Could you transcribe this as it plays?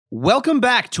Welcome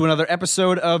back to another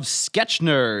episode of Sketch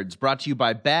Nerds, brought to you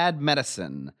by Bad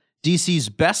Medicine, DC's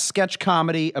best sketch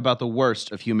comedy about the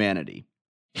worst of humanity.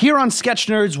 Here on Sketch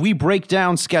Nerds, we break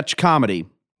down sketch comedy.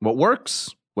 What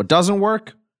works, what doesn't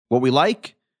work, what we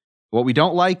like, what we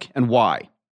don't like, and why.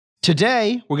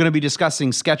 Today, we're going to be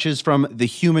discussing sketches from The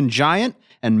Human Giant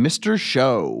and Mr.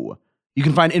 Show. You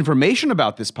can find information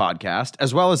about this podcast,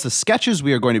 as well as the sketches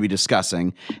we are going to be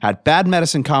discussing, at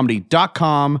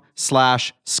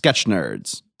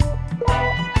badmedicinecomedy.com/sketchnerds.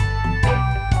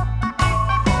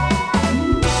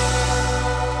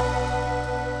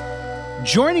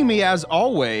 Joining me, as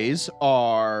always,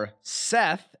 are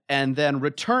Seth and then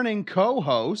returning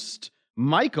co-host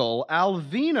Michael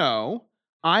Alvino.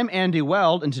 I'm Andy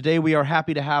Weld, and today we are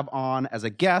happy to have on as a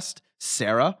guest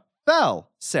Sarah Bell.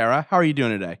 Sarah, how are you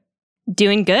doing today?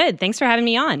 Doing good. Thanks for having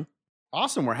me on.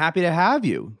 Awesome. We're happy to have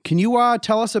you. Can you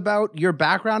tell us about your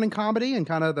background in comedy and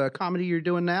kind of the comedy you're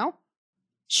doing now?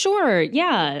 Sure.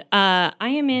 Yeah. I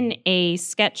am in a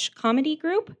sketch comedy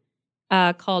group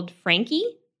called Frankie,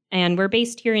 and we're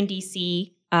based here in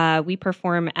DC. We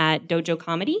perform at Dojo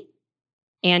Comedy,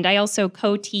 and I also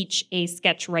co-teach a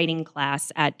sketch writing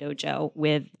class at Dojo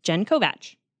with Jen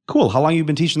Kovach. Cool. How long have you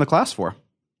been teaching the class for?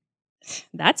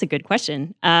 That's a good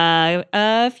question.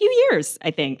 A few years, I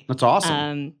think. That's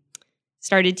awesome.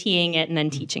 Started teeing it and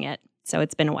then teaching it. So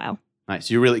it's been a while.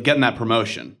 Nice. You're really getting that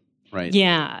promotion, right?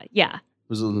 Yeah. It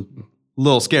was a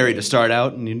little scary to start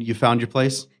out, and you found your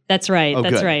place? That's right. Oh,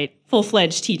 that's good. Right.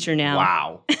 Full-fledged teacher now.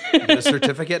 Wow. You get a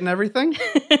certificate and everything?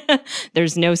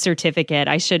 There's no certificate.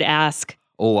 I should ask.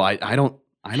 Oh,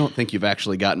 I don't think you've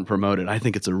actually gotten promoted. I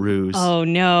think it's a ruse. Oh,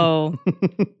 no.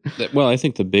 Well, I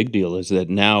think the big deal is that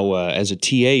now, as a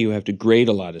TA, you have to grade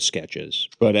a lot of sketches.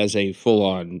 But as a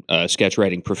full-on sketch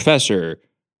writing professor,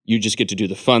 you just get to do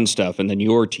the fun stuff, and then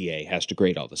your TA has to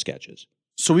grade all the sketches.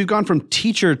 So we've gone from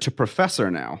teacher to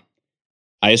professor now.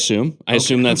 I assume. I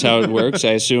assume that's how it works.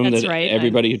 I assume That's that right.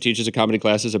 everybody who teaches a comedy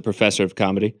class is a professor of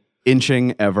comedy.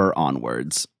 Inching ever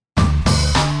onwards.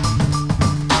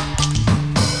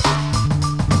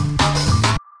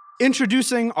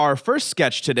 Introducing our first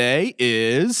sketch today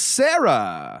is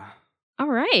Sarah. All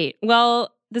right.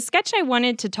 Well, the sketch I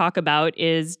wanted to talk about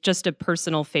is just a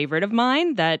personal favorite of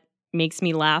mine that makes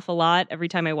me laugh a lot every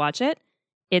time I watch it.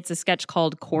 It's a sketch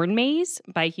called Corn Maze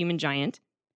by Human Giant.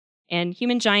 And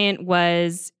Human Giant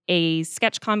was a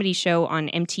sketch comedy show on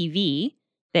MTV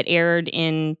that aired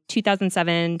in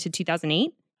 2007 to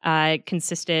 2008. It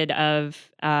consisted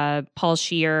of Paul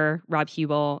Scheer, Rob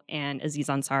Hubel, and Aziz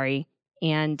Ansari.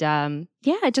 And I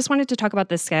just wanted to talk about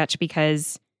this sketch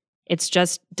because it's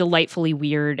just delightfully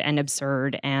weird and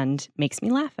absurd and makes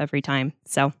me laugh every time.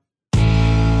 So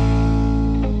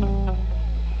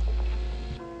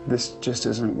this just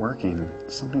isn't working.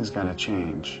 Something's got to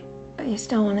change. But you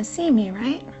still want to see me,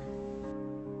 right?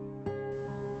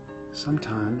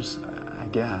 Sometimes, I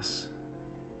guess.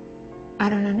 I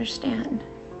don't understand.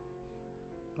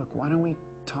 Look, why don't we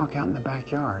talk out in the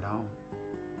backyard? I'll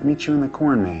meet you in the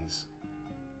corn maze.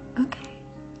 Okay.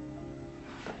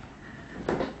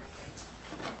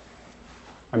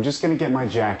 I'm just gonna get my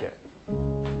jacket.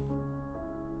 All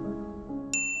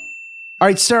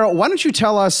right, Sarah, why don't you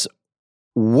tell us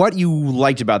what you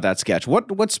liked about that sketch?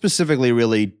 What specifically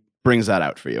really brings that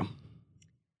out for you?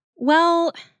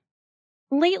 Well,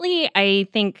 lately I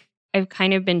think I've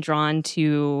kind of been drawn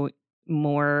to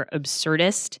more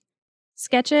absurdist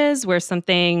sketches where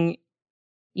something,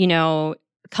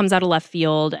 comes out of left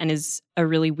field and is a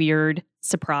really weird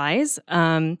surprise.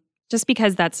 Just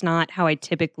because that's not how I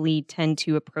typically tend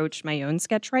to approach my own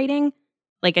sketch writing.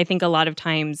 Like, I think a lot of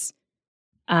times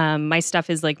my stuff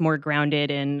is like more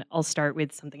grounded in, I'll start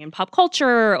with something in pop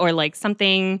culture or like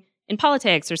something in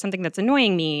politics or something that's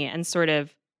annoying me and sort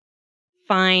of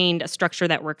find a structure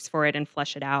that works for it and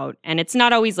flesh it out. And it's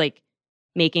not always like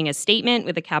making a statement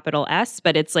with a capital S,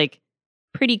 but it's like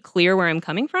pretty clear where I'm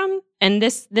coming from. And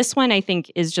this one I think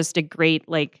is just a great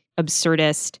like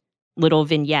absurdist little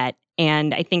vignette.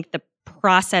 And I think the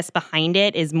process behind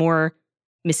it is more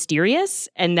mysterious,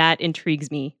 and that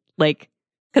intrigues me. Like,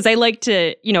 because I like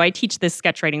to, I teach this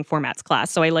sketch writing formats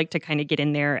class, so I like to kind of get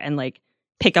in there and like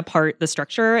pick apart the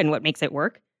structure and what makes it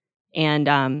work.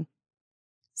 And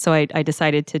so I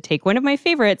decided to take one of my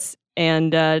favorites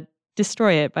and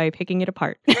destroy it by picking it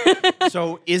apart.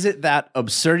 So is it that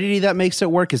absurdity that makes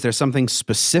it work? Is there something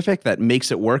specific that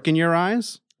makes it work in your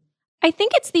eyes? I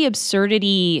think it's the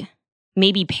absurdity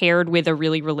maybe paired with a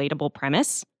really relatable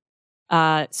premise.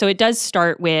 So it does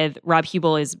start with Rob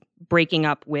Hubel is breaking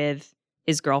up with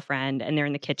his girlfriend and they're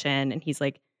in the kitchen and he's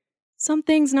like,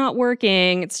 something's not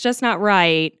working. It's just not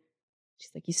right.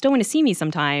 She's like, you still want to see me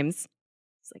sometimes.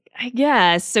 It's like, I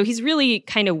guess. So he's really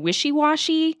kind of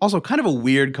wishy-washy. Also, kind of a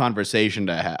weird conversation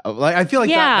to have. Like, I feel like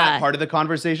that part of the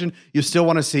conversation, you still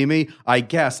want to see me? I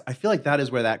guess. I feel like that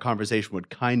is where that conversation would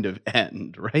kind of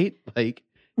end, right? Like,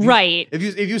 Right. If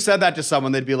you said that to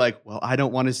someone, they'd be like, well, I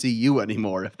don't want to see you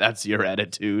anymore if that's your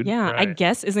attitude. Yeah, I Right.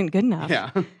 guess isn't good enough.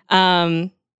 Yeah.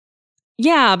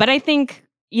 Yeah, but I think,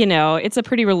 it's a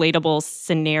pretty relatable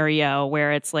scenario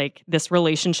where it's like this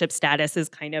relationship status is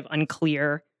kind of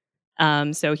unclear.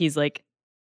 So he's like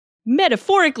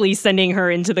metaphorically sending her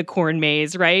into the corn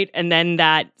maze, right? And then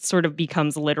that sort of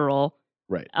becomes literal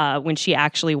Right. when she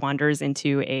actually wanders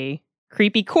into a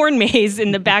creepy corn maze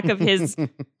in the back of his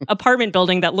apartment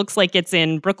building that looks like it's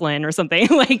in Brooklyn or something.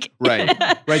 Like Right.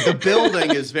 The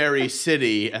building is very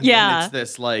city, and Yeah. then it's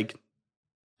this like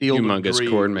field of Humongous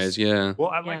dreams. corn maze, yeah. Well,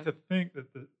 I'd like to think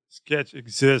that the sketch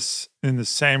exists in the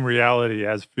same reality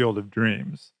as Field of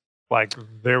Dreams. Like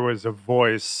there was a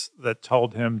voice that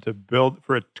told him to build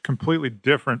for a completely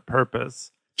different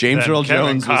purpose. James than Earl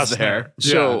Kevin Jones was Costner. there.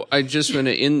 So I just want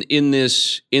to in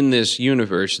this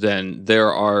universe, then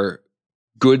there are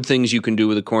good things you can do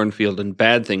with a cornfield and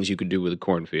bad things you can do with a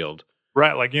cornfield.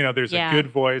 Right, like there's Yeah. a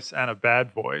good voice and a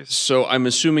bad voice. So I'm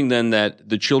assuming then that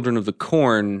the Children of the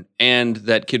Corn and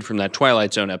that kid from that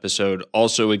Twilight Zone episode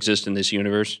also exist in this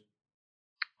universe.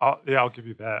 I'll give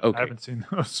you that. Okay. I haven't seen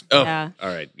those. Oh, Yeah. all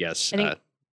right. Yes. I think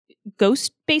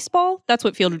Ghost Baseball? That's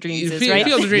what Field of Dreams is, right?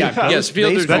 Field of Dreams. Yeah, Yes, Ghost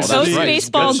Field of Baseball, Dreams. that's Ghost right.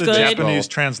 Baseball, That's the good. Japanese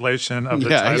translation of the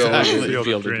Yeah, title exactly. of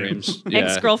Field of Dreams. Yeah.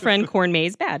 Ex-girlfriend corn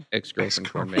maze, bad. Ex-girlfriend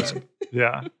corn maze.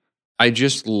 Yeah. I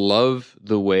just love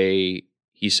the way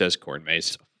he says corn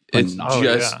maze. It's Oh,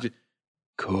 just yeah.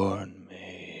 corn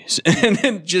maze. And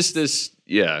then just this,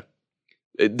 yeah.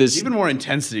 This Even more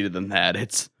intensity than that.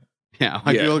 It's I Yeah.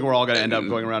 feel like we're all gonna end up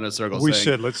going around in a circle. We saying,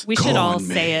 should. Let's We should all "Corn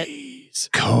say it. maze."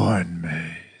 corn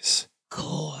maze.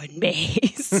 Corn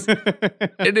maze.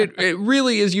 and it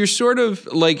really is. You're sort of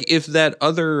like if the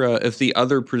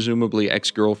other presumably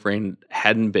ex-girlfriend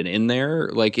hadn't been in there,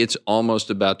 like it's almost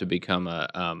about to become a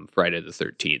Friday the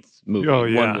 13th movie. Oh,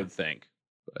 yeah. One would think.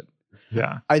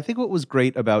 Yeah. I think what was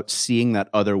great about seeing that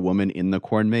other woman in the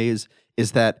corn maze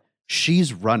is that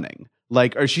she's running.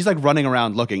 Or she's like running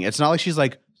around looking. It's not like she's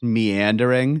like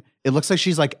meandering. It looks like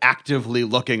she's like actively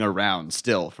looking around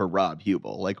still for Rob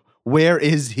Hubel. Like, where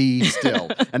is he still?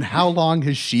 And how long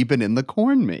has she been in the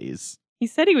corn maze? He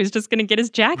said he was just going to get his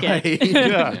jacket. Right. Yeah.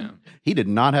 Yeah. He did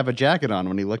not have a jacket on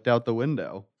when he looked out the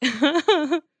window.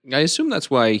 I assume that's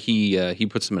why he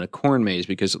puts them in a corn maze,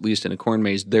 because at least in a corn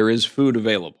maze there is food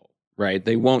available, right?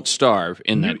 They won't starve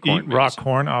in Can that you corn eat maze. raw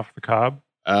corn off the cob?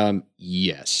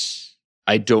 Yes.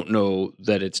 I don't know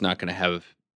that it's not going to have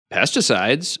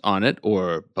pesticides on it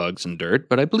or bugs and dirt,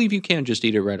 but I believe you can just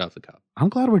eat it right off the cob. I'm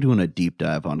glad we're doing a deep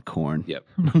dive on corn. Yep.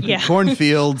 Yeah.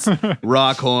 Cornfields,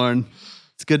 raw corn.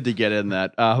 It's good to get in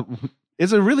that.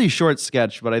 It's a really short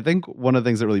sketch, but I think one of the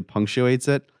things that really punctuates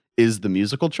it is the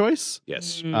musical choice.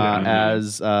 Yes. Mm.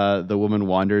 As the woman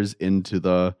wanders into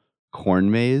the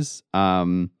corn maze.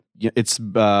 It's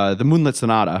the Moonlight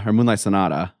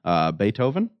Sonata,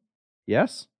 Beethoven.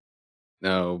 Yes.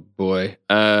 Oh boy.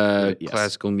 Yes.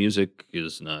 Classical music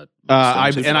is not. I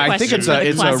extensive. think it's Question a for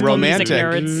the classical music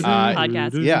romantic, nerds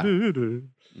podcast.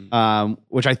 yeah.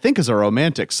 Which I think is a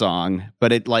romantic song,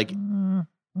 but it like,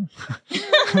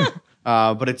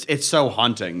 but it's so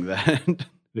haunting that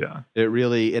Yeah.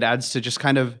 it adds to just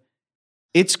kind of,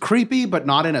 it's creepy, but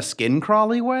not in a skin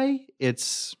crawly way.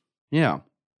 It's Yeah.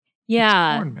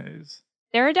 Corn maze.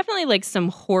 There are definitely like some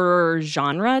horror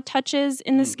genre touches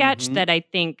in the sketch Mhm. that I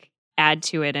think add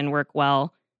to it and work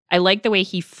well. I like the way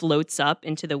he floats up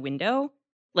into the window.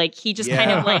 Like he just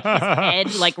kind of like his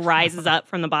head like rises up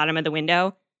from the bottom of the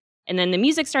window. And then the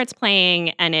music starts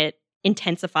playing and it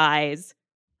intensifies.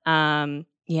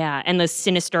 Yeah. And the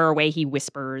sinister way he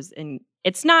whispers. And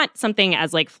it's not something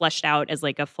as like fleshed out as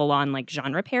like a full on like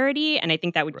genre parody. And I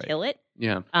think that would Right. kill it.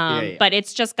 Yeah. Yeah. But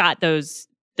it's just got those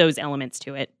elements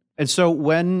to it. And so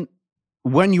when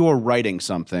you're writing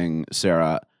something,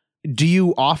 Sarah, do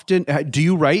you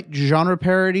write genre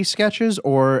parody sketches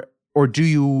or do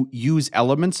you use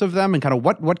elements of them, and kind of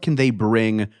what can they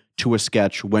bring to a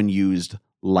sketch when used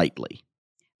lightly?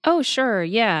 Oh, sure.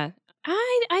 Yeah.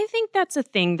 I think that's a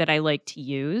thing that I like to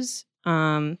use.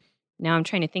 Now I'm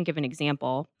trying to think of an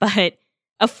example, but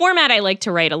a format I like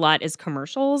to write a lot is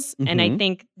commercials. And I Mhm.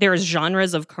 think there's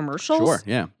genres of commercials. Sure,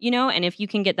 yeah. And if you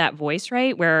can get that voice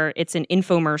right, where it's an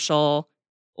infomercial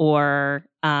or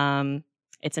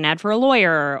it's an ad for a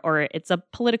lawyer or it's a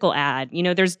political ad,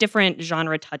 there's different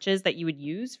genre touches that you would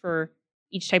use for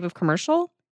each type of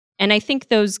commercial. And I think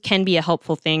those can be a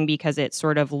helpful thing because it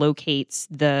sort of locates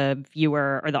the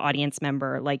viewer or the audience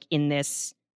member like in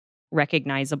this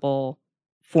recognizable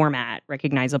format,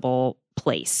 recognizable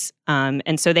place.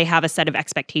 And so they have a set of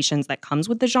expectations that comes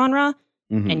with the genre,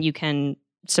 and you can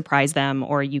surprise them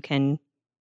or you can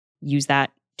use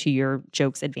that to your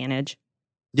joke's advantage.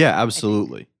 Yeah,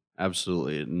 absolutely.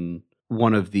 Absolutely. And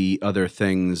one of the other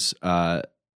things that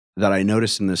I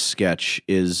noticed in this sketch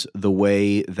is the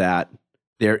way that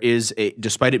there is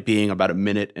despite it being about 1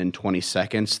 minute and 20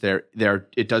 seconds,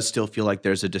 it does still feel like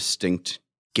there's a distinct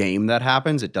game that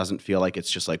happens. It doesn't feel like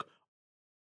it's just like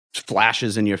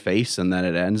flashes in your face and then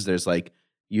it ends. There's like,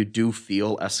 you do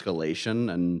feel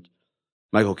escalation. And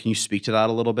Michael, can you speak to that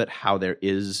a little bit? How there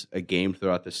is a game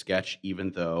throughout the sketch,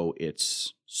 even though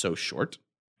it's so short?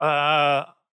 I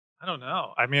don't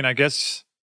know. I mean, I guess,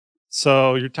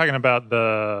 so you're talking about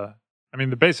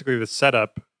basically the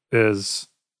setup is,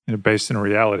 based in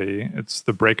reality. It's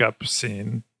the breakup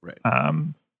scene. Right.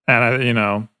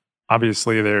 And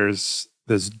obviously there's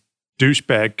this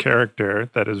douchebag character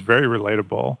that is very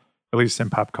relatable, at least in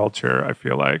pop culture, I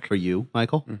feel like. For you,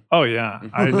 Michael? Oh yeah,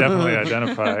 I definitely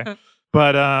identify.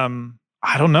 But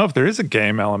I don't know if there is a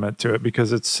game element to it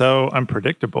because it's so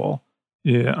unpredictable.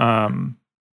 Yeah.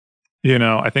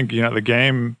 I think the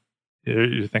game,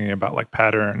 you're thinking about like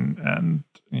pattern and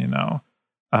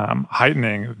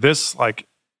heightening. This, like,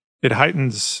 it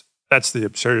heightens. That's the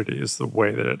absurdity, is the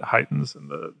way that it heightens and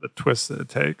the twist that it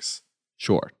takes.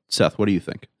 Sure. Seth, what do you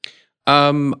think?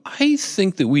 I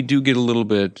think that we do get a little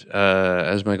bit,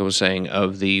 as Michael was saying,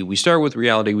 we start with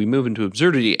reality, we move into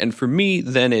absurdity, and for me,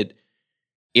 then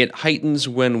it heightens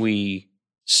when we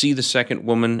see the second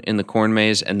woman in the corn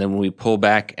maze, and then when we pull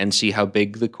back and see how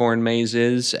big the corn maze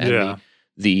is, and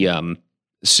the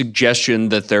suggestion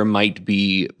that there might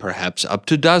be perhaps up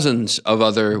to dozens of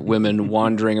other women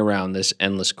wandering around this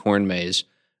endless corn maze,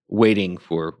 waiting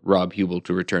for Rob Hubel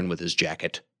to return with his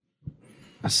jacket.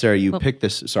 Sarah, you picked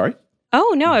this. Sorry?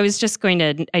 Oh, no, I was just I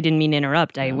didn't mean to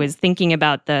interrupt. I was thinking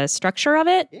about the structure of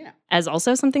it as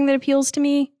also something that appeals to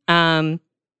me. And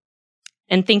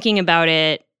thinking about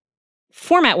it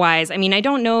format-wise, I mean, I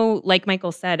don't know, like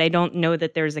Michael said, I don't know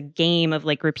that there's a game of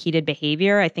like repeated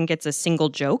behavior. I think it's a single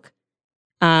joke.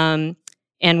 And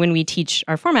when we teach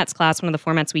our formats class, one of the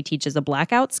formats we teach is a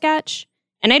blackout sketch.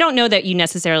 And I don't know that you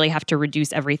necessarily have to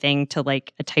reduce everything to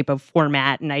like a type of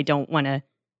format, and I don't want to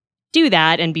do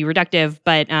that and be reductive,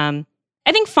 but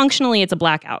I think functionally it's a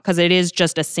blackout because it is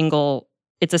just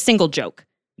it's a single joke,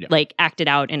 like acted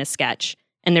out in a sketch.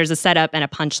 And there's a setup and a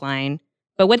punchline.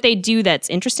 But what they do that's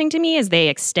interesting to me is they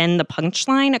extend the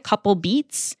punchline a couple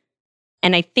beats.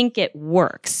 And I think it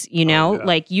works,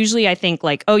 Like usually I think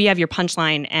like, oh, you have your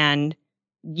punchline and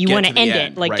you want to end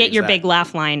it. Like get your big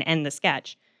laugh line, end the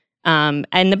sketch. And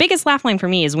the biggest laugh line for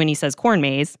me is when he says corn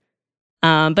maze.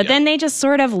 But then they just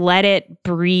sort of let it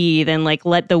breathe and like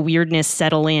let the weirdness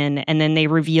settle in. And then they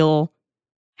reveal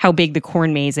how big the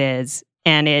corn maze is.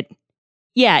 And it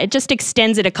just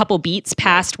extends it a couple beats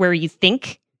past where you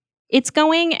think it's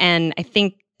going. And I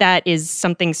think that is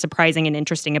something surprising and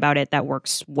interesting about it that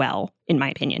works well, in my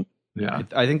opinion. Yeah.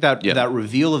 I think that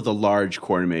reveal of the large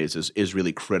corn maze is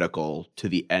really critical to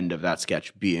the end of that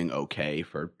sketch being okay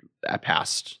for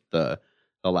past the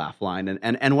laugh line.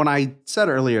 And when I said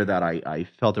earlier that I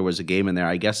felt there was a game in there,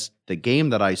 I guess the game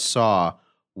that I saw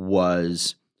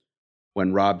was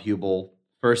when Rob Hubel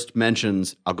first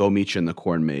mentions, I'll go meet you in the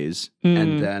corn maze.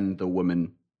 And then the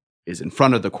woman is in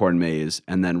front of the corn maze.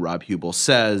 And then Rob Hubel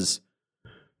says,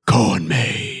 corn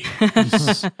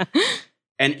maze.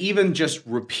 And even just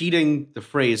repeating the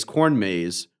phrase corn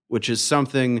maze, which is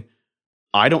something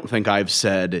I don't think I've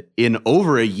said in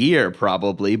over a year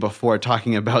probably before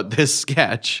talking about this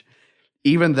sketch,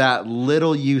 even that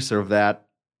little use of that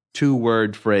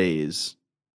 2-word phrase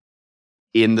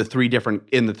in the three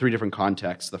different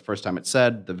contexts, the first time it's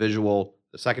said, the visual,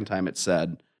 the second time it's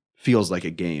said, feels like a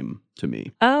game to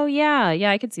me. Oh, yeah.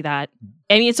 I could see that.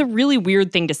 I mean, it's a really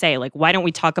weird thing to say. Like, why don't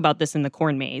we talk about this in the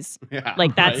corn maze? Yeah,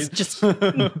 like, that's just...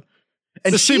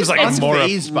 And it seems like more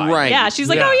right. Yeah, she's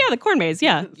like, oh yeah, the corn maze,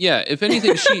 yeah. Yeah, if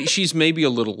anything, she's maybe a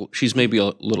little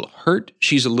hurt.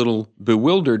 She's a little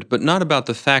bewildered, but not about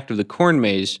the fact of the corn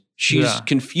maze. She's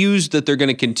confused that they're going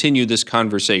to continue this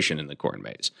conversation in the corn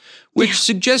maze, which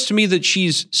suggests to me that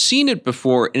she's seen it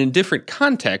before in a different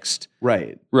context.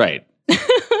 Right.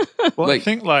 Well, I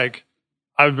think like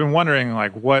I've been wondering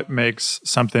like what makes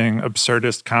something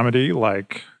absurdist comedy.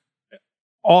 Like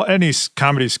any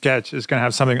comedy sketch is going to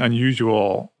have something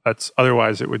unusual. That's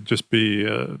otherwise it would just be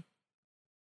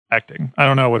acting. I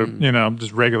don't know what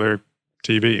just regular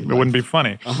TV. It wouldn't be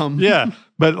funny. Yeah,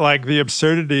 but like the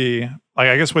absurdity, like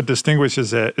I guess what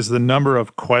distinguishes it is the number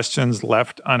of questions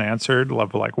left unanswered.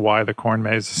 Of like why the corn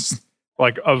maze.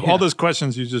 Like of all those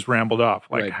questions you just rambled off.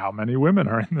 Like how many women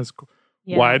are in this?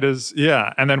 Yeah. Why does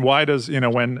and then why does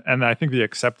when and I think the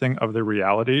accepting of the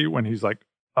reality when he's like,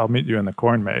 I'll meet you in the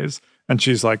corn maze, and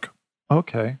she's like,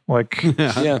 okay, like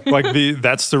like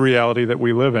that's the reality that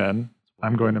we live in.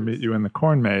 I'm going to meet you in the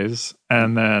corn maze,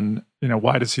 and then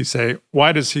why does he say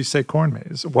corn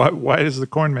maze? Why is the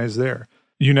corn maze there?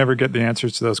 You never get the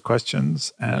answers to those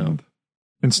questions, and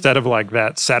instead of like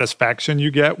that satisfaction you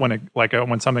get when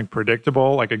when something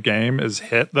predictable like a game is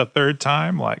hit the third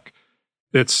time, like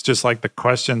it's just like the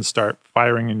questions start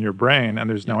firing in your brain and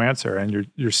there's no answer, and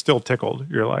you're still tickled.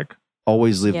 You're like,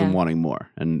 always leave them wanting more,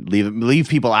 and leave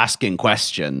people asking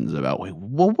questions about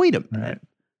wait a minute.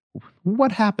 Right.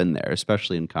 What happened there,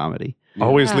 especially in comedy?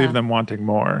 Always leave them wanting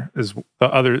more is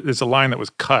a line that was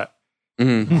cut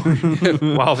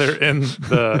while they're in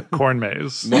the corn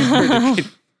maze.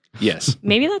 Yes.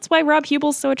 Maybe that's why Rob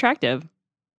Hubel's so attractive.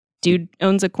 Dude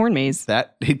owns a corn maze.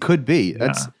 That it could be.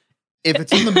 That's if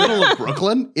it's in the middle of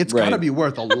Brooklyn, it's got to be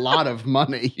worth a lot of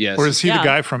money. Yes. Or is he the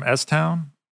guy from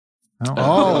S-Town?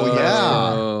 Oh,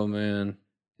 yeah. Oh, man.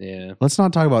 Yeah. Let's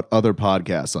not talk about other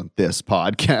podcasts on this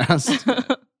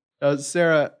podcast.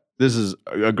 Sarah, this is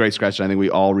a great sketch. I think we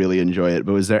all really enjoy it.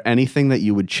 But was there anything that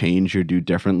you would change or do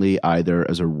differently, either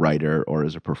as a writer or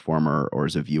as a performer or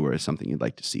as a viewer, as something you'd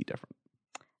like to see different?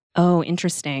 Oh,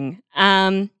 interesting.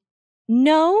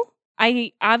 No,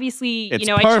 I obviously, It's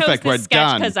I chose perfect. We're this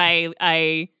sketch done.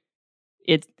 because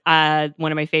it's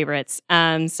one of my favorites.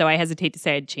 So I hesitate to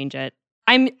say I'd change it.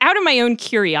 I'm out of my own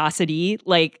curiosity.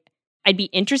 Like, I'd be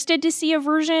interested to see a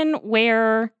version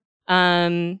where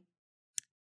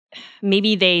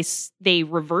maybe they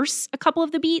reverse a couple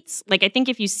of the beats. Like, I think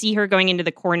if you see her going into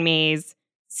the corn maze,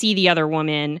 see the other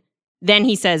woman, then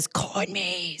he says corn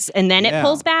maze, and then it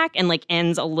pulls back and like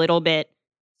ends a little bit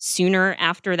sooner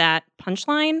after that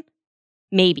punchline,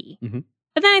 maybe.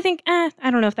 But then I think, I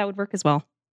don't know if that would work as well.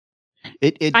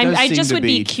 I just would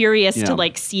be curious to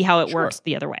like see how it works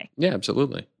the other way. Yeah,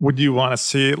 absolutely. Would you want to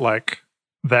see like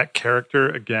that character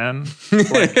again?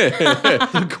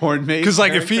 The corn maze. Because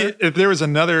like if there was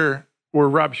another, or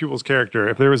Rob Hubel's character,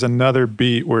 if there was another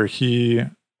beat where he,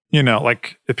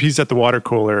 like if he's at the water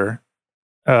cooler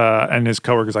and his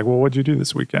coworker's like, well, what'd you do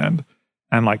this weekend?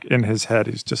 And like in his head,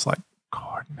 he's just like,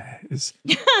 corn maze.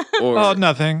 Or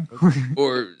nothing.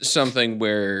 or something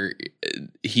where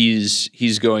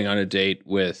he's going on a date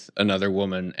with another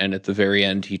woman, and at the very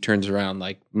end he turns around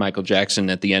like Michael Jackson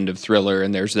at the end of Thriller,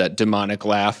 and there's that demonic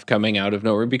laugh coming out of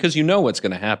nowhere because you know what's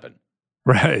going to happen.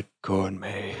 Right. Corn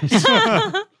maze.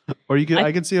 Or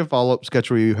I could see a follow-up sketch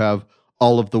where you have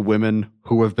all of the women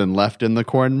who have been left in the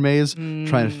corn maze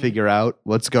trying to figure out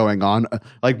what's going on.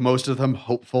 Like most of them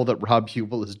hopeful that Rob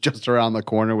Hubel is just around the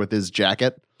corner with his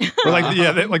jacket. Or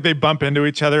like they bump into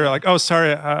each other. Like, oh,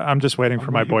 sorry, I'm just waiting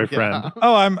for my boyfriend. Yeah.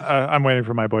 Oh, I'm waiting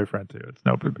for my boyfriend too. It's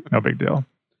no big deal.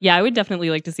 Yeah, I would definitely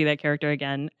like to see that character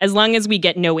again, as long as we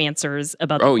get no answers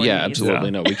about the corn maze. Absolutely.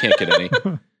 No, we can't get any.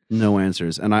 No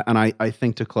answers. And I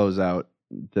think to close out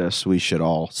this, we should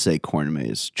all say corn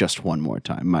maze just one more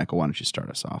time. Michael, why don't you start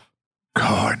us off?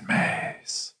 Corn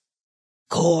maze.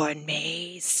 Corn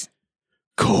maze.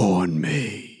 Corn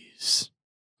maze.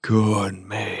 Corn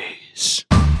maze.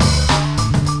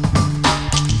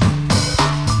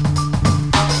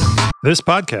 This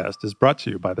podcast is brought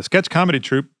to you by the sketch comedy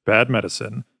troupe Bad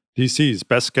Medicine, DC's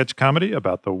best sketch comedy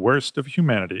about the worst of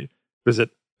humanity.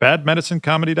 Visit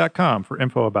badmedicinecomedy.com for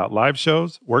info about live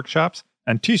shows, workshops,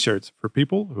 and t-shirts for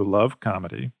people who love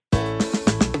comedy.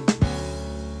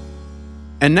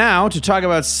 And now to talk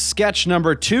about sketch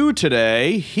number 2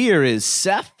 today, here is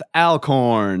Seth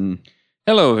Alcorn.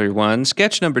 Hello, everyone.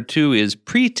 Sketch number 2 is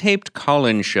Pre-Taped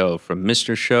Call-In Show from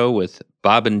Mr. Show with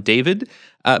Bob and David.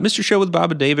 Mr. Show with Bob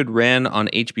and David ran on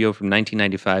HBO from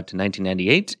 1995 to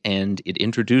 1998, and it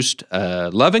introduced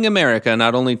Loving America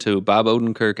not only to Bob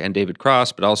Odenkirk and David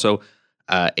Cross, but also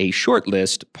a short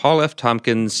list: Paul F.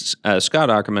 Tompkins, Scott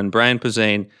Aukerman, Brian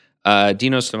Posehn,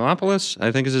 Dino Stamopoulos,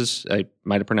 I think I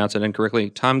might have pronounced that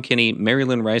incorrectly, Tom Kinney, Mary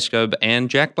Lynn Rajskub, and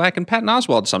Jack Black and Patton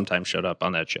Oswalt sometimes showed up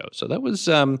on that show. So that was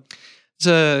it's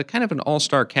a kind of an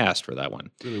all-star cast for that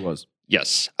one. It really was.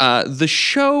 Yes. The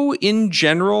show in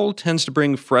general tends to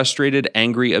bring frustrated,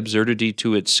 angry absurdity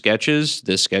to its sketches.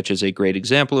 This sketch is a great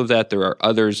example of that. There are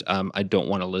others. I don't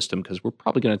want to list them because we're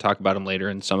probably going to talk about them later,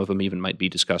 and some of them even might be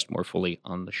discussed more fully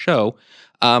on the show.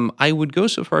 I would go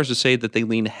so far as to say that they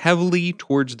lean heavily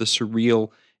towards the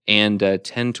surreal and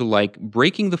tend to like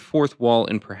breaking the fourth wall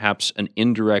in perhaps an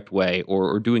indirect way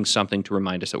or doing something to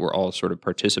remind us that we're all sort of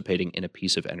participating in a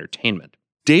piece of entertainment.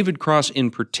 David Cross in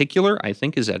particular, I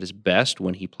think, is at his best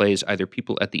when he plays either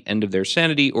people at the end of their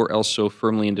sanity or else so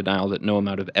firmly in denial that no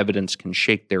amount of evidence can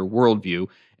shake their worldview.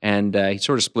 And he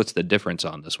sort of splits the difference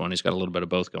on this one. He's got a little bit of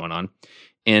both going on.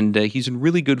 And he's in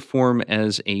really good form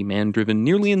as a man driven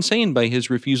nearly insane by his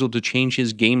refusal to change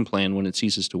his game plan when it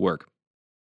ceases to work.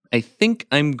 I think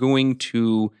I'm going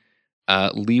to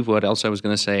leave what else I was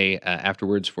going to say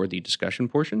afterwards for the discussion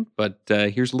portion. But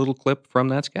here's a little clip from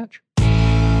that sketch.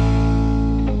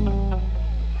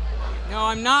 No,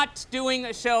 I'm not doing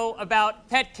a show about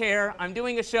pet care. I'm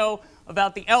doing a show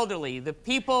about the elderly. The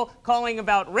people calling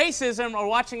about racism are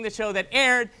watching the show that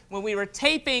aired when we were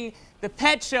taping the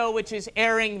pet show, which is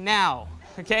airing now,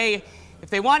 okay? If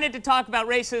they wanted to talk about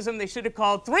racism, they should have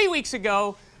called 3 weeks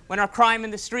ago when our Crime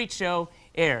in the Street show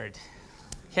aired,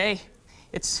 okay?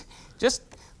 It's just,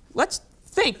 let's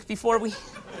think before we...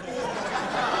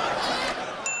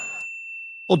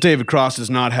 Well, David Cross is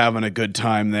not having a good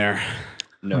time there.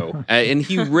 No, and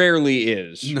he rarely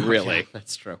is, No, really. yeah,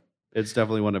 that's true. It's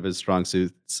definitely one of his strong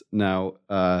suits. Now,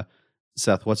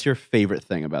 Seth, what's your favorite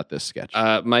thing about this sketch?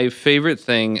 My favorite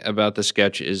thing about the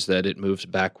sketch is that it moves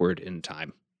backward in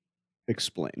time.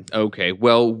 Explain. Okay,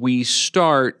 well, we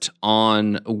start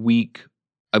on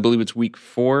I believe it's week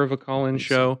 4 of a call-in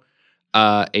show,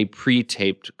 a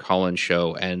pre-taped call-in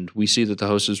show, and we see that the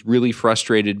host is really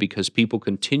frustrated because people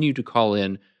continue to call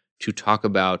in to talk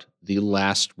about the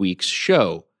last week's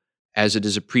show. As it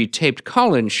is a pre-taped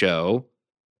call-in show,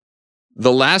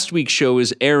 the last week's show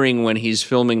is airing when he's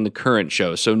filming the current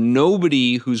show, so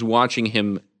nobody who's watching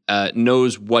him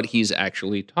knows what he's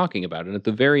actually talking about. And at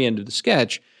the very end of the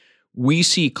sketch, we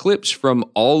see clips from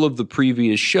all of the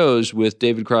previous shows with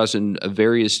David Cross in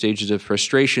various stages of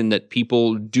frustration that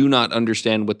people do not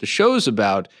understand what the show's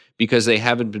about because they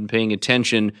haven't been paying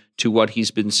attention to what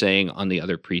he's been saying on the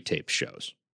other pre-taped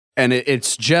shows. And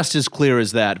it's just as clear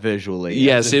as that visually.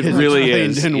 Yes, it really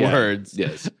is. In Yeah. words.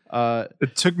 Yes.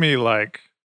 It took me like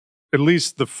at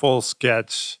least the full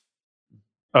sketch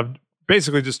of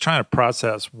basically just trying to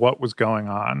process what was going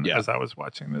on as I was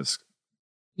watching this.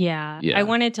 Yeah. I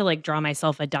wanted to like draw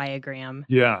myself a diagram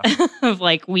Yeah. of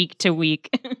like week to week.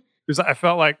 Because I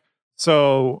felt like,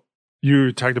 so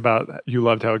you talked about you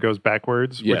loved how it goes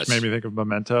backwards, Yes. which made me think of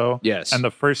Memento. Yes. And the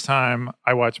first time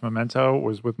I watched Memento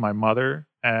was with my mother,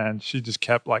 and she just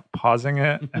kept like pausing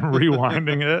it and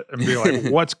rewinding it and being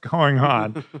like, what's going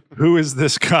on? Who is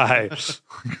this guy?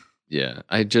 Yeah,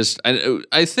 I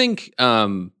think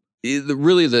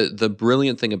really the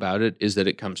brilliant thing about it is that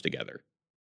it comes together.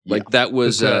 Like that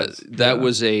was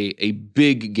was a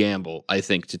big gamble, I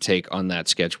think, to take on that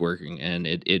sketch working, and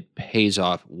it pays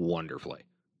off wonderfully.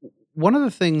 One of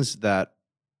the things that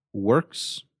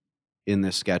works in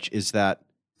this sketch is that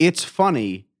it's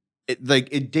funny.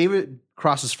 David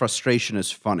Cross's frustration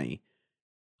is funny.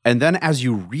 And then as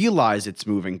you realize it's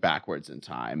moving backwards in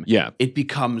time, it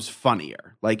becomes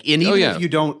funnier. Even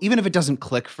if it doesn't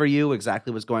click for you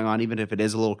exactly what's going on, even if it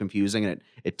is a little confusing and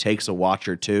it takes a watch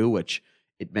or two, which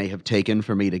it may have taken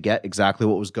for me to get exactly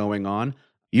what was going on,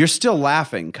 you're still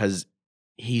laughing because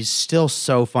he's still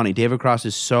so funny. David Cross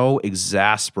is so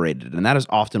exasperated, and that is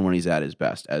often when he's at his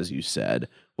best, as you said,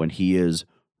 when he is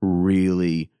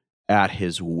really at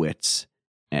his wits'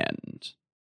 end.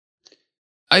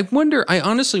 I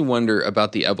honestly wonder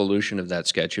about the evolution of that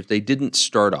sketch if they didn't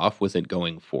start off with it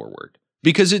going forward.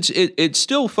 Because it's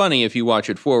still funny if you watch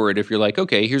it forward, if you're like,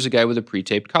 okay, here's a guy with a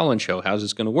pre-taped call-in show. How's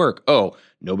this going to work? Oh,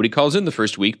 nobody calls in the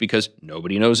first week because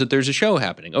nobody knows that there's a show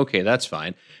happening. Okay, that's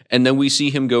fine. And then we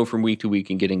see him go from week to week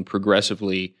and getting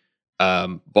progressively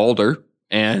balder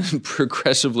and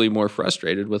progressively more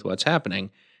frustrated with what's happening.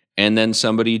 And then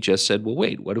somebody just said, well,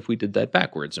 wait, what if we did that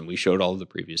backwards? And we showed all of the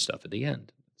previous stuff at the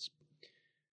end.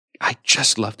 I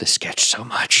just love the sketch so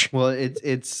much. Well,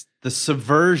 it's the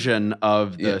subversion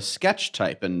of the sketch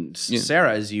type. And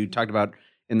Sarah, as you talked about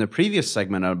in the previous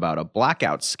segment about a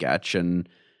blackout sketch, and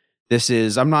this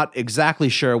is, I'm not exactly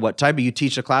sure what type, but you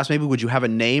teach a class. Maybe would you have a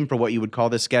name for what you would call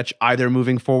this sketch, either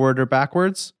moving forward or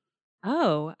backwards?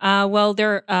 Oh, well,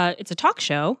 it's a talk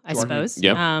show, I suppose,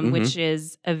 which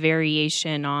is a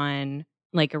variation on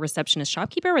like a receptionist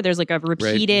shopkeeper where there's like a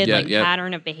repeated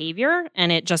pattern of behavior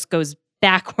and it just goes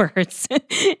backwards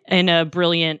in a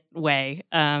brilliant way.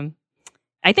 I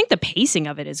think the pacing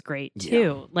of it is great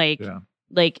too.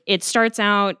 Like it starts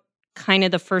out kind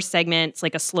of the first segment's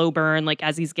like a slow burn, like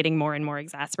as he's getting more and more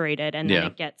exasperated, and then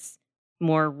it gets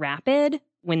more rapid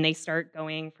when they start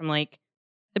going from like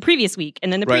the previous week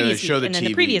and then the previous week and then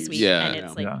the previous week. And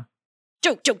it's like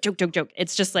joke, joke, joke, joke, joke.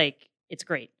 It's just like, it's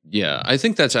great. Yeah, I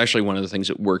think that's actually one of the things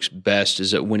that works best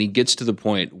is that when he gets to the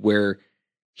point where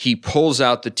he pulls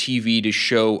out the TV to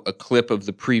show a clip of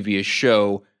the previous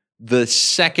show, the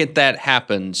second that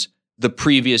happens, the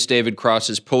previous David Cross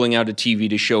is pulling out a TV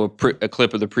to show a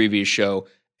clip of the previous show,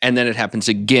 and then it happens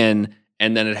again,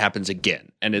 and then it happens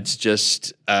again. And it's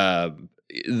just,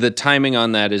 the timing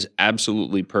on that is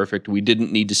absolutely perfect. We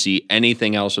didn't need to see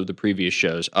anything else of the previous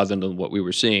shows other than what we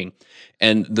were seeing.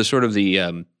 And the sort of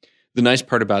the nice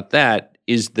part about that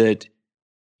is that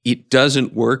it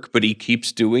doesn't work, but he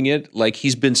keeps doing it. Like,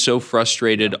 he's been so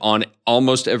frustrated on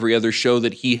almost every other show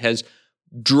that he has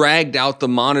dragged out the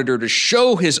monitor to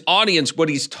show his audience what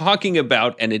he's talking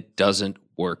about, and it doesn't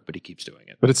work, but he keeps doing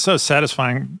it. But it's so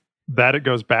satisfying that it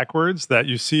goes backwards, that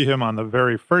you see him on the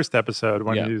very first episode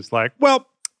when he's like, well,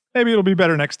 maybe it'll be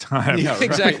better next time. Yeah, right.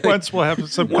 Exactly. Once we'll have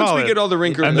some Once college. we get all the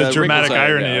wrinkles. And the dramatic wrinkles out,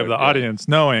 irony of the audience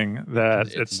knowing that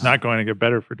it's not going to get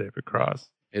better for David Cross.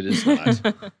 It is not.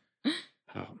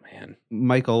 Oh, man.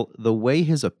 Michael, the way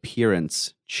his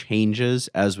appearance changes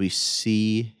as we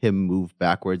see him move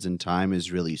backwards in time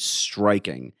is really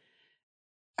striking.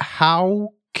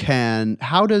 How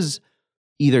does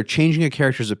either changing a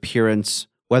character's appearance,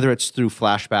 whether it's through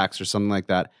flashbacks or something like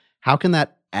that, how can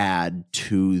that add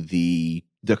to the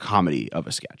comedy of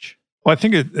a sketch? Well, I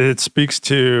think it speaks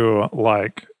to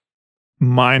like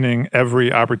mining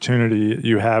every opportunity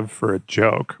you have for a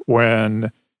joke.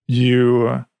 When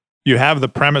you have the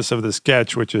premise of the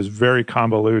sketch, which is very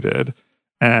convoluted,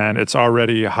 and it's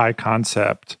already a high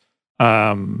concept.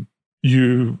 To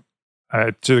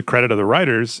the credit of the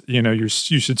writers, you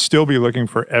should still be looking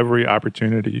for every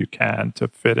opportunity you can to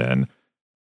fit in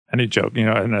any joke,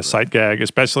 in a sight gag,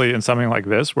 especially in something like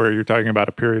this where you're talking about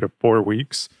a period of 4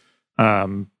 weeks. I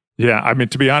mean,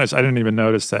 to be honest, I didn't even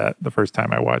notice that the first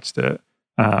time I watched it.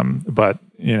 But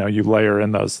you layer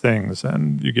in those things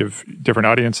and you give different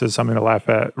audiences something to laugh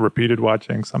at, repeated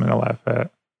watching, something to laugh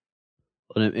at.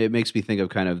 And it makes me think of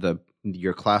kind of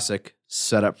your classic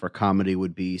setup for comedy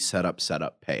would be setup,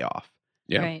 payoff.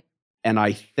 Yeah. Right. And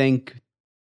I think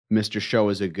Mr. Show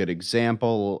is a good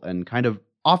example, and kind of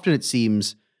often it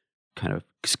seems kind of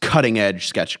cutting edge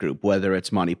sketch group, whether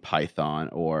it's Monty Python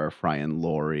or Fry and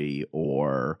Laurie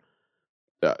or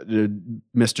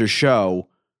Mr. Show,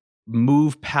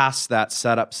 move past that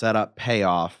setup,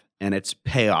 payoff, and it's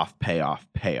payoff.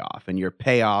 And your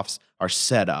payoffs are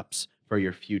setups for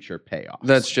your future payoffs.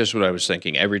 That's just what I was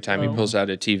thinking. Every time he pulls out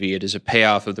a TV, it is a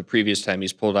payoff of the previous time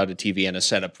he's pulled out a TV and a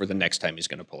setup for the next time he's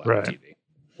going to pull out a TV.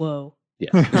 Whoa. Yeah.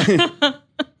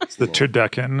 It's the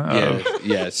turducken of...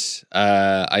 Yes.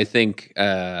 I think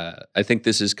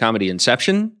this is comedy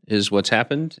inception is what's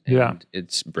happened. And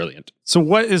it's brilliant. So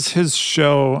what is his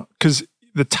show? Because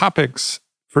the topics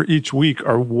for each week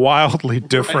are wildly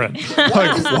different.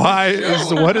 Like,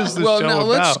 what is this show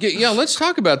about? Let's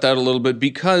talk about that a little bit,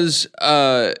 because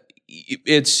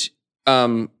it's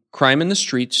crime in the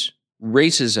streets,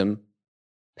 racism,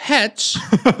 pets,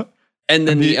 and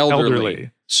then the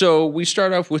elderly. So we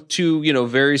start off with two,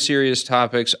 very serious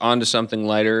topics onto something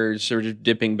lighter, sort of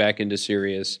dipping back into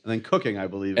serious. And then cooking, I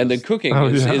believe. And then cooking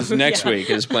is next week,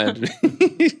 is planned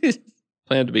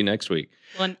to be next week.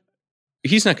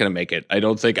 He's not going to make it. I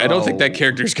don't think that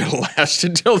character's going to last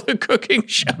until the cooking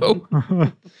show.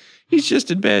 He's just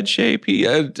in bad shape.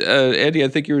 Andy, I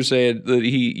think you were saying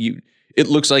that it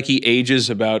looks like he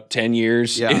ages about 10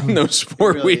 years in those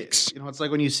 4 weeks. It's like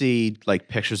when you see like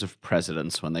pictures of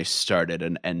presidents when they started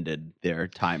and ended their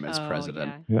time as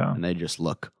president. Yeah. And they just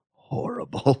look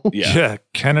horrible. Yeah,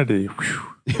 Kennedy.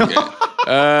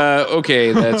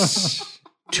 Okay, that's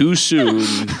too soon.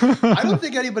 I don't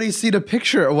think anybody's seen a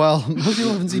picture. Well, most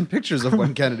people haven't seen pictures of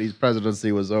when Kennedy's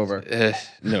presidency was over.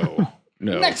 No.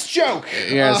 Next joke.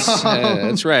 Yes,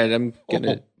 that's right. I'm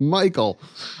gonna Michael.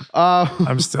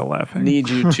 I'm still laughing. Need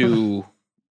you to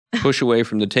push away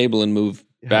from the table and move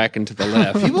back into the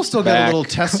left. People still get a little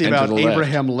Back testy and to about the left.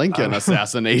 Abraham Lincoln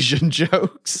assassination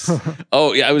jokes.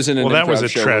 Oh yeah, I was in an that was improv a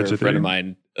show where a tragedy. friend of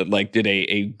mine did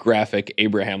a graphic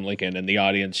Abraham Lincoln, and the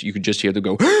audience, you could just hear them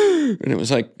go, and it was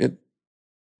like it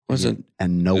wasn't.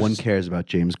 And no one cares about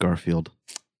James Garfield.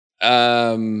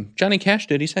 Johnny Cash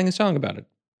did. He sang a song about it.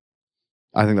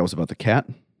 I think that was about the cat.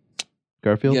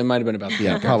 Garfield? Yeah, it might have been about the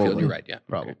Garfield. Probably. You're right. Yeah,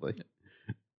 Probably.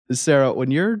 Sarah,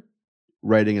 when you're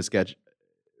writing a sketch,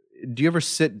 do you ever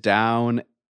sit down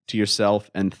to yourself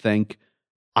and think,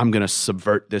 I'm going to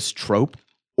subvert this trope?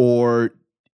 Or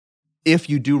if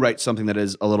you do write something that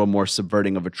is a little more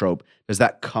subverting of a trope, does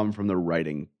that come from the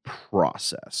writing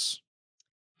process?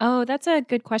 Oh, that's a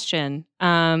good question.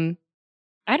 I don't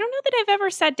know that I've ever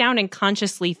sat down and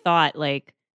consciously thought,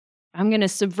 like, I'm going to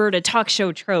subvert a talk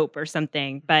show trope or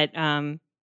something. But yeah,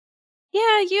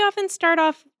 you often start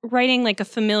off writing like a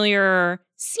familiar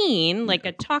scene, like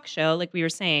a talk show, like we were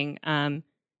saying, and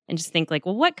just think like,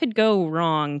 well, what could go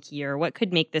wrong here? What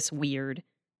could make this weird?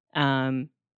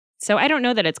 So I don't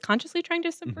know that it's consciously trying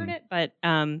to subvert it, but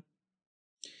And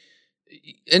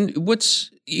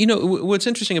what's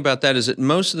interesting about that is that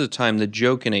most of the time the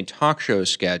joke in a talk show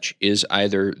sketch is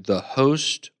either the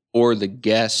host or the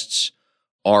guests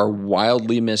are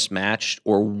wildly mismatched,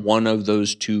 or one of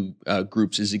those two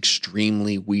groups is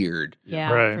extremely weird.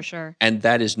 yeah, Right. for sure. And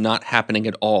that is not happening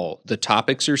at all. The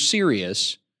topics are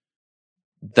serious.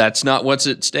 That's not what's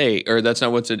at stake, or that's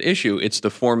not what's at issue. It's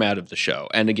the format of the show.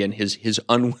 And again, his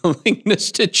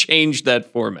unwillingness to change that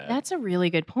format. That's a really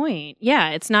good point.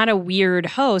 Yeah, it's not a weird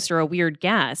host or a weird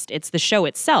guest. It's the show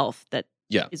itself that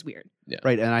is weird.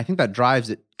 Right. And I think that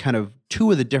drives it kind of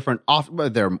two of the different, well,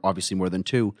 there are obviously more than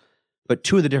two, but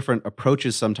two of the different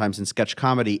approaches sometimes in sketch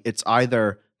comedy. It's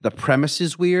either the premise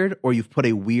is weird or you've put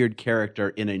a weird character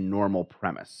in a normal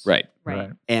premise. Right.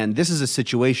 Right. And this is a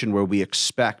situation where we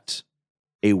expect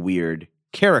a weird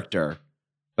character,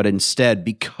 but instead,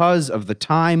 because of the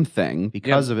time thing,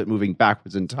 because of it moving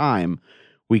backwards in time,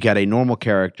 we get a normal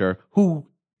character who,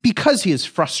 because he is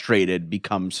frustrated,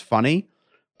 becomes funny,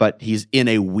 but he's in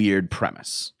a weird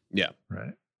premise. Yeah.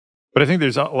 Right. But I think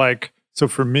there's so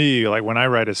for me, like when I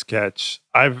write a sketch,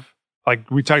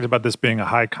 we talked about this being a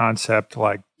high concept,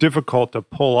 like difficult to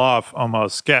pull off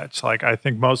almost sketch. Like I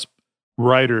think most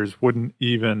writers wouldn't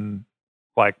even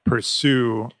like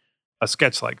pursue a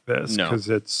sketch like this because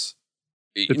it's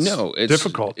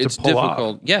difficult to pull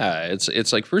off. Yeah,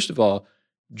 it's like, first of all,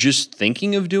 just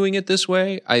thinking of doing it this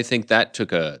way, I think that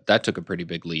took a pretty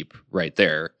big leap right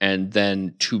there, and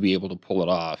then to be able to pull it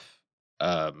off,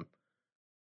 I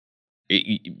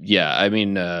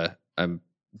mean, I'm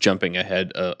jumping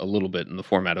ahead a little bit in the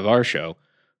format of our show,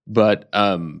 but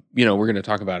we're going to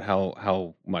talk about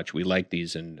how much we like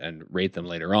these and rate them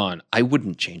later on. I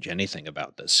wouldn't change anything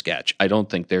about this sketch. I don't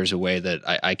think there's a way that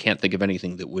I can't think of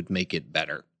anything that would make it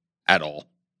better at all.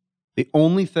 The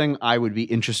only thing I would be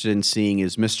interested in seeing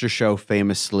is Mr. Show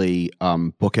famously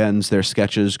bookends their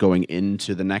sketches going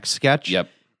into the next sketch. Yep.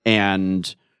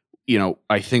 And,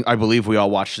 I believe we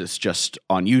all watched this just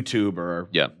on YouTube or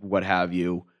what have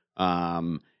you,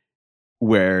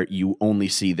 where you only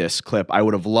see this clip. I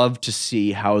would have loved to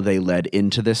see how they led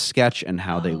into this sketch and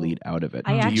how they lead out of it.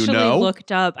 I Do actually you know?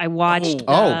 looked up. I watched.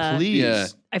 Please. Yeah.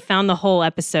 I found the whole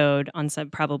episode on some,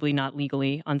 probably not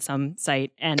legally, on some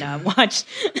site, and watched.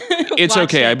 It's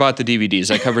watched okay. it. I bought the DVDs.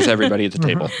 That covers everybody at the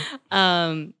table.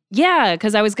 Yeah,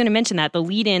 because I was going to mention that the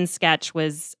lead-in sketch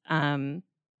was when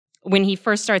he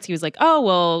first starts. He was like, "Oh,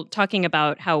 well, talking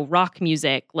about how rock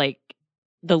music, like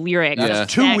the lyrics,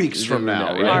 That's 2 weeks from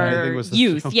now, right? I think Our it was the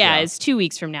youth, film. yeah, it's 2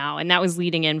 weeks from now," and that was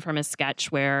leading in from a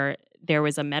sketch where there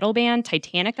was a metal band,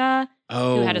 Titanica,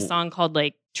 who had a song called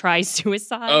like "Try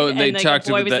Suicide." Oh, and they like, talked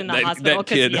a boy about was in the hospital that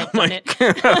 'cause kid. he had Oh my done it.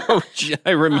 God.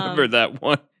 I remember that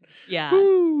one. Yeah.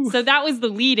 So that was the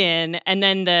lead in. And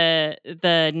then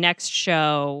the next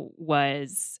show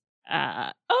was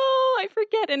I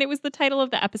forget. And it was the title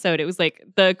of the episode. It was like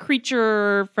the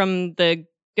creature from the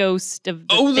ghost of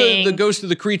the thing. the ghost of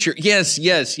the creature. Yes.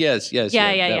 Yeah. So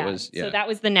that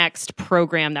was the next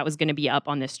program that was going to be up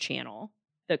on this channel,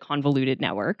 the Convoluted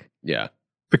Network. Yeah.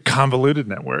 The Convoluted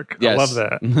Network. Yes. I love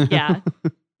that. Yeah.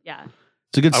 Yeah.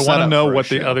 It's a good I want to setup know for a what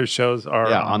the show. other shows are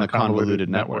on the Convoluted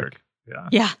Network. Yeah.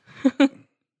 Yeah. I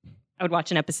would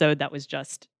watch an episode that was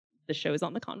just the shows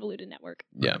on the Convoluted Network.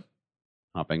 Yeah.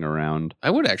 Hopping around. I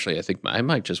would actually. I think I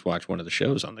might just watch one of the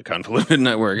shows on the Convoluted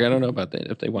Network. I don't know about that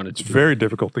if they wanted It's to. very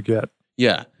difficult to get.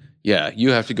 Yeah.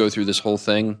 You have to go through this whole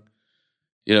thing.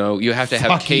 You have to have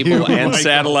Fuck cable you, and Michael.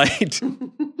 satellite.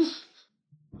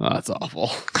 Oh, that's awful.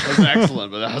 That's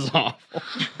excellent, but that was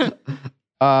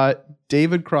awful.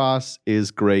 David Cross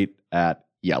is great at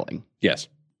yelling. Yes.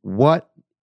 What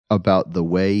about the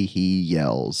way he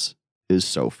yells is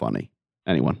so funny?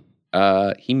 Anyone?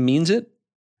 He means it.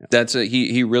 That's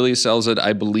he really sells it.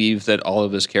 I believe that all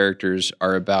of his characters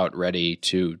are about ready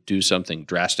to do something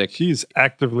drastic. He's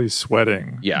actively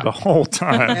sweating Yeah. the whole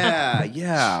time.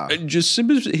 Yeah. Just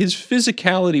his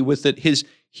physicality with it.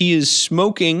 He is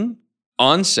smoking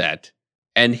on set,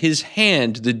 and his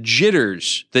hand, the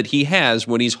jitters that he has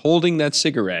when he's holding that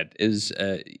cigarette is,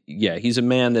 he's a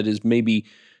man that is maybe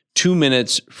 2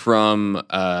 minutes from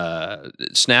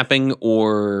snapping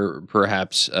or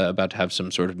perhaps about to have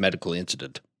some sort of medical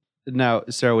incident. Now,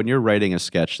 Sarah, when you're writing a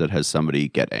sketch that has somebody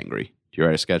get angry, do you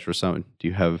write a sketch where someone, do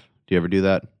you ever do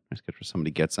that? A sketch where somebody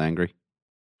gets angry?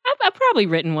 I've probably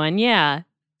written one, yeah.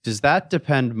 Does that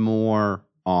depend more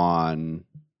on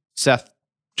Seth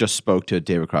just spoke to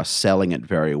David Cross selling it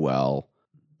very well.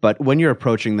 But when you're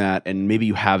approaching that and maybe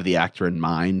you have the actor in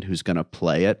mind who's going to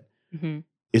play it,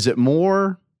 is it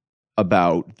more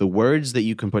about the words that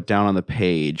you can put down on the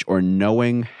page or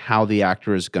knowing how the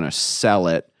actor is going to sell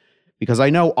it? Because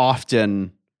I know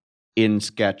often in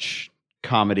sketch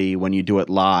comedy, when you do it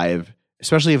live,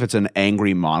 especially if it's an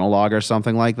angry monologue or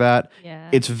something like that,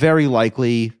 it's very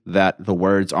likely that the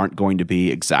words aren't going to be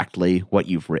exactly what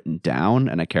you've written down,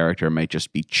 and a character may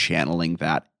just be channeling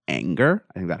that anger.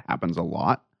 I think that happens a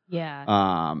lot.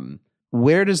 Yeah.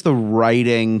 Where does the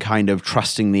writing kind of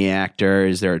trusting the actor?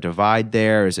 Is there a divide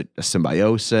there? Is it a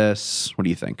symbiosis? What do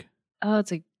you think? Oh,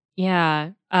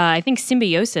 I think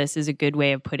symbiosis is a good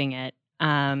way of putting it.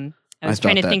 I was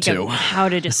trying to think of how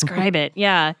to describe it.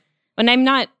 Yeah. And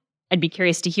I'd be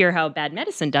curious to hear how Bad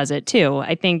Medicine does it too.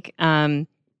 I think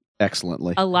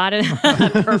excellently. A lot of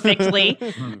perfectly.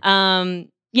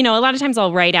 A lot of times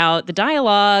I'll write out the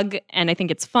dialogue and I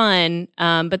think it's fun.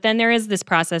 But then there is this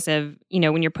process of,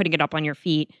 when you're putting it up on your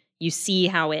feet, you see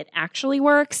how it actually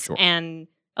works. Sure. And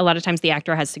a lot of times the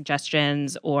actor has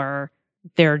suggestions or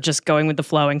they're just going with the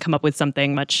flow and come up with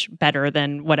something much better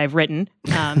than what I've written.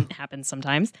 It happens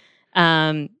sometimes.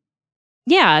 So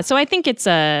I think it's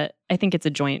a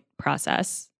joint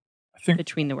process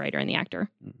between the writer and the actor.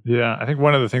 Yeah, I think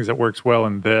one of the things that works well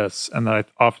in this, and that I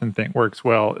often think works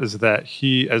well, is that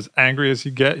he, as angry as he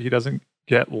doesn't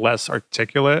get less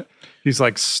articulate. He's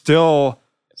like still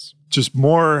just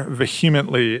more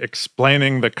vehemently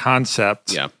explaining the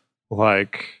concept. Yeah.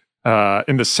 Like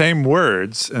in the same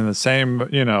words, in the same,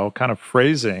 kind of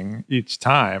phrasing each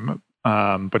time,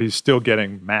 but he's still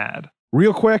getting mad.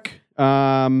 Real quick,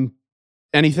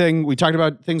 anything? We talked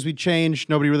about things we'd change.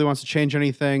 Nobody really wants to change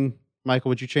anything. Michael,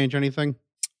 would you change anything?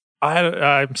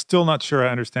 I'm still not sure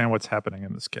I understand what's happening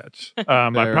in the sketch. I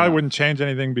probably wouldn't change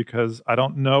anything because I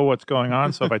don't know what's going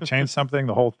on. So if I change something,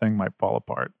 the whole thing might fall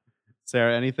apart.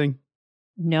 Sarah, anything?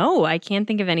 No, I can't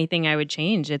think of anything I would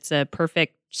change. It's a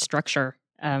perfect structure.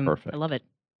 Perfect. I love it.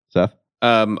 Seth?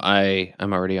 I'm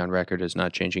already on record as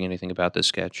not changing anything about this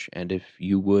sketch. And if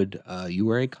you would, you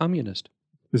are a communist.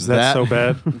 Is that so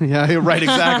bad? Yeah, right,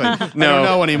 exactly. No. I don't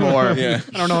know anymore. Yeah.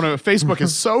 I don't know. Facebook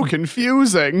is so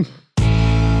confusing.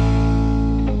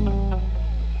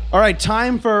 All right,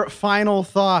 time for final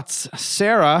thoughts.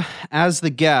 Sarah, as the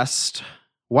guest,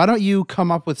 why don't you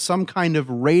come up with some kind of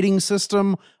rating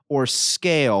system or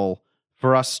scale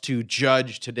for us to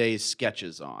judge today's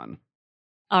sketches on?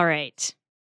 All right.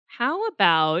 How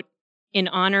about, in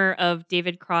honor of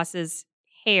David Cross's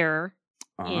hair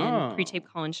in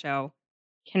Pre-Taped Call-In Show,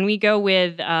 can we go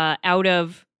with out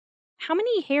of, how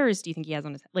many hairs do you think he has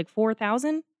on his head? Like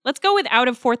 4,000? Let's go with out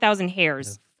of 4,000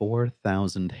 hairs.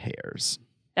 4,000 hairs.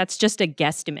 That's just a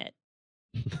guesstimate.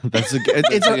 It's an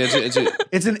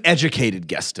educated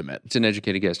guesstimate. It's an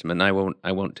educated guesstimate, and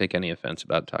I won't take any offense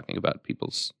about talking about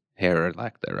people's hair or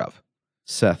lack thereof.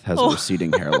 Seth has a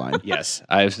receding hairline. Yes,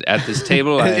 I've at this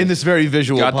table in this very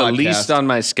visual got podcast. the least on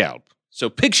my scalp. So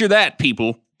picture that,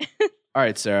 people. All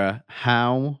right, Sarah,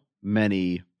 how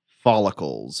many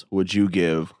follicles would you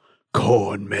give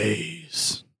Corn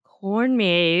Maze? Corn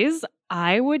Maze,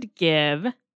 I would give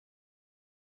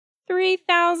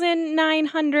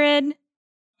 3,900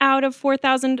 out of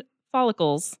 4,000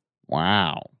 follicles.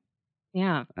 Wow.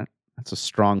 Yeah. That's a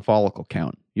strong follicle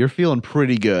count. You're feeling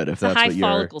pretty good if It's that's a high what you're...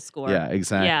 follicle score. Yeah,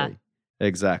 exactly. Yeah.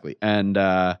 Exactly. And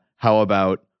how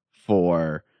about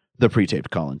for the Pre-Taped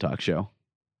Call-In Talk Show?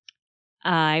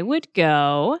 I would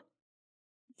go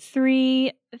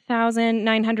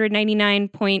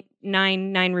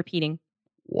 3,999.99 repeating.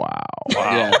 Wow.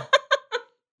 Yeah.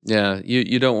 Yeah,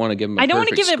 you don't want to give him a I don't want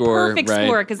to give it a perfect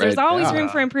score because there's always Yeah. room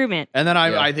for improvement. And then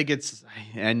I think it's...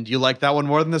 And you like that one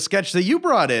more than the sketch that you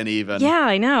brought in even. Yeah,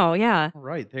 I know. Yeah. All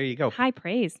right, there you go. High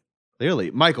praise. Clearly.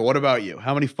 Michael, what about you?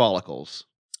 How many follicles?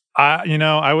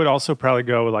 I would also probably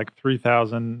go with like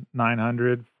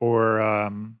 3,900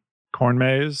 for Corn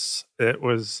Maze. It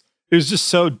was just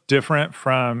so different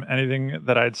from anything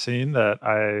that I'd seen that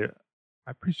I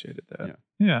appreciated that.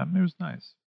 Yeah, it was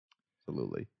nice.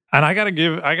 Absolutely. And I gotta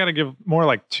give more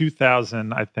like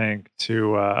 2,000, I think,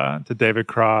 to David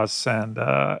Cross and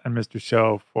Mr.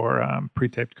 Show for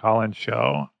Pre-Taped Call-In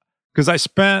Show, because I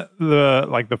spent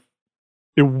it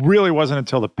really wasn't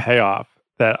until the payoff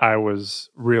that I was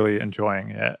really enjoying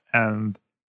it, and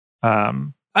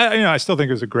I still think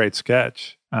it was a great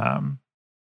sketch, but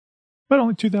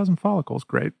only 2,000 follicles,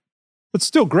 great. It's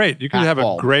still great. You could have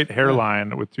a great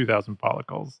hairline with 2,000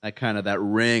 follicles. That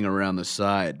ring around the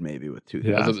side, maybe with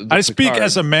 2,000. Yeah. I speak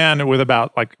as a man with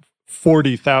about like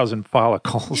 40,000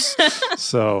 follicles.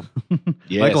 So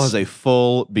Yes. Michael has a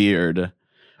full beard.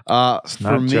 it's For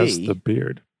not me, just the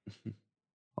beard.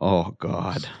 oh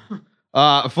God.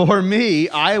 For me,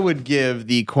 I would give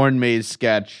the corn maze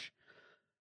sketch.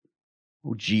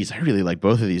 Oh, geez, I really like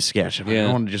both of these sketches. I Yeah.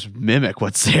 don't want to just mimic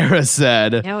what Sarah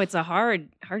said. No, it's a hard.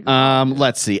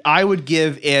 Let's see. I would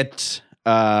give it.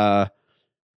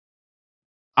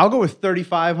 I'll go with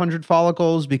 3,500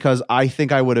 follicles because I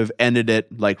think I would have ended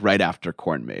it like right after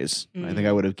Corn Maze. I think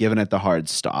I would have given it the hard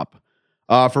stop.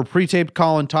 For pre-taped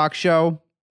call and talk show,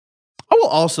 I will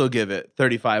also give it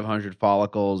 3,500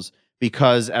 follicles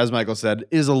because, as Michael said, it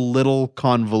is a little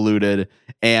convoluted.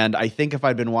 And I think if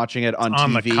I'd been watching it on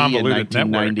on the TV in convoluted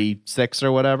 1996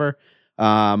 or whatever,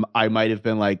 I might have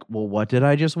been like, well, what did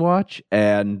I just watch?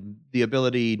 And the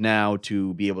ability now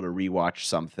to be able to rewatch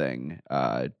something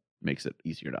makes it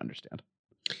easier to understand.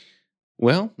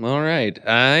 Well, all right.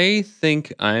 I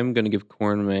think I'm going to give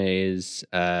Corn Maze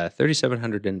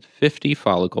 3,750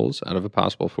 follicles out of a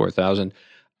possible 4,000.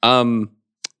 I'm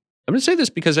going to say this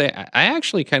because I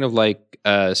actually kind of like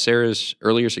Sarah's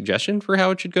earlier suggestion for how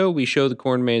it should go. We show the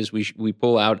Corn Maze, we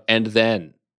pull out, and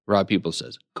then Rob People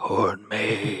says, Corn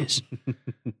Maze.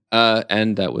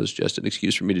 And that was just an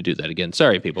excuse for me to do that again.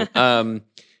 Sorry, people.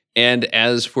 And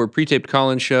as for pre-taped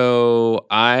call-in show,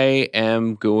 I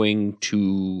am going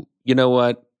to, you know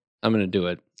what? I'm going to do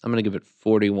it. I'm going to give it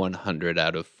 4,100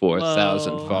 out of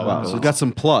 4,000 Whoa. follicles. Wow, so we've got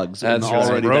some plugs. That's in right.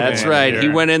 already. Rogaine That's right. He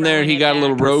here. went in there. He got a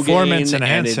little Rogaine. Performance and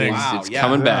enhancing. it's Wow,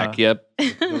 coming back. Yep.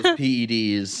 Those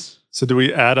PEDs. So do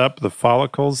we add up the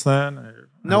follicles then? Or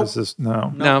how Nope. does this,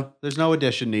 no. No. There's no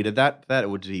addition needed. That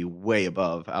would be way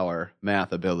above our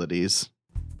math abilities.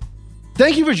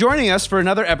 Thank you for joining us for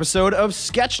another episode of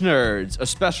Sketch Nerds. A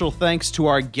special thanks to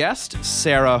our guest,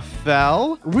 Sarah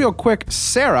Fell. Real quick,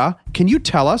 Sarah, can you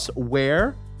tell us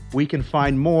where we can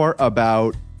find more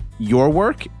about your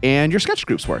work and your sketch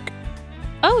group's work?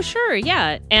 Oh, sure.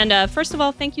 Yeah. And first of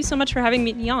all, thank you so much for having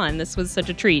me on. This was such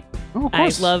a treat. Oh, of I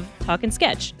course. love talking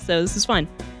sketch, so this is fun.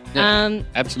 Yeah,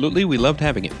 absolutely. We loved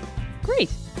having it. Great.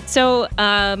 So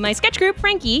my sketch group,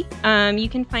 Frankie, you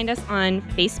can find us on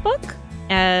Facebook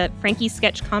at Frankie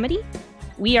Sketch Comedy.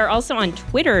 We are also on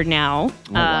Twitter now.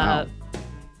 Oh, wow.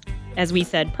 As we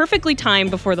said, perfectly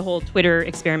timed before the whole Twitter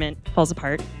experiment falls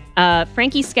apart.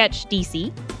 Frankie Sketch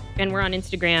DC. And we're on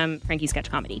Instagram, Frankie Sketch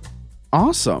Comedy.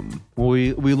 Awesome. Well,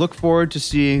 we look forward to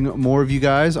seeing more of you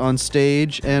guys on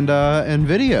stage and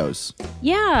videos.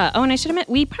 Yeah. Oh, and I should admit,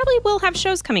 we probably will have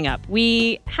shows coming up.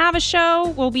 We have a show.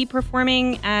 We'll be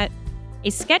performing at a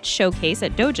sketch showcase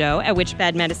at Dojo, at which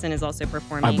Bad Medicine is also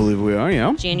performing. I believe we are,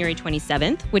 yeah. January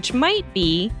 27th, which might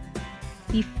be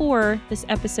before this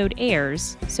episode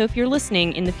airs. So if you're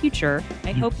listening in the future,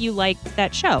 I hope you like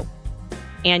that show.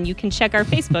 And you can check our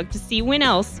Facebook to see when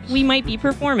else we might be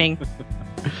performing.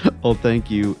 Well, thank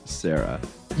you, Sarah.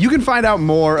 You can find out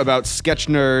more about Sketch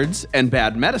Nerds and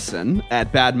Bad Medicine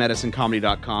at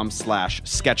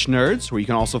badmedicinecomedy.com/sketchnerds, where you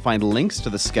can also find links to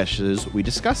the sketches we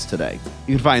discussed today.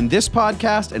 You can find this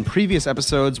podcast and previous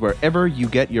episodes wherever you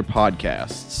get your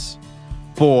podcasts.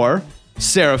 For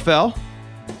Sarah Fell,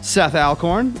 Seth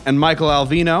Alcorn, and Michael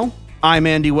Alvino, I'm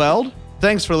Andy Weld.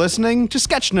 Thanks for listening to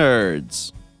Sketch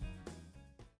Nerds.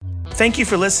 Thank you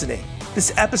for listening.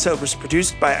 This episode was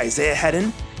produced by Isaiah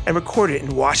Hedden and recorded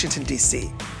in Washington, D.C.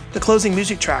 The closing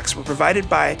music tracks were provided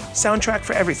by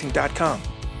SoundtrackForEverything.com.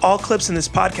 All clips in this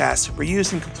podcast were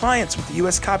used in compliance with the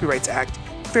U.S. Copyrights Act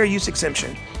Fair Use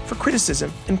Exemption for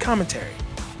criticism and commentary.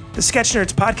 The Sketch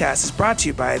Nerds podcast is brought to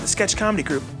you by the sketch comedy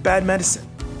group Bad Medicine,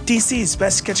 DC's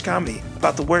best sketch comedy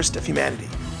about the worst of humanity.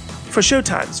 For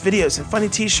showtimes, videos, and funny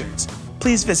t-shirts,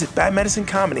 please visit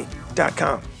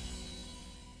badmedicinecomedy.com.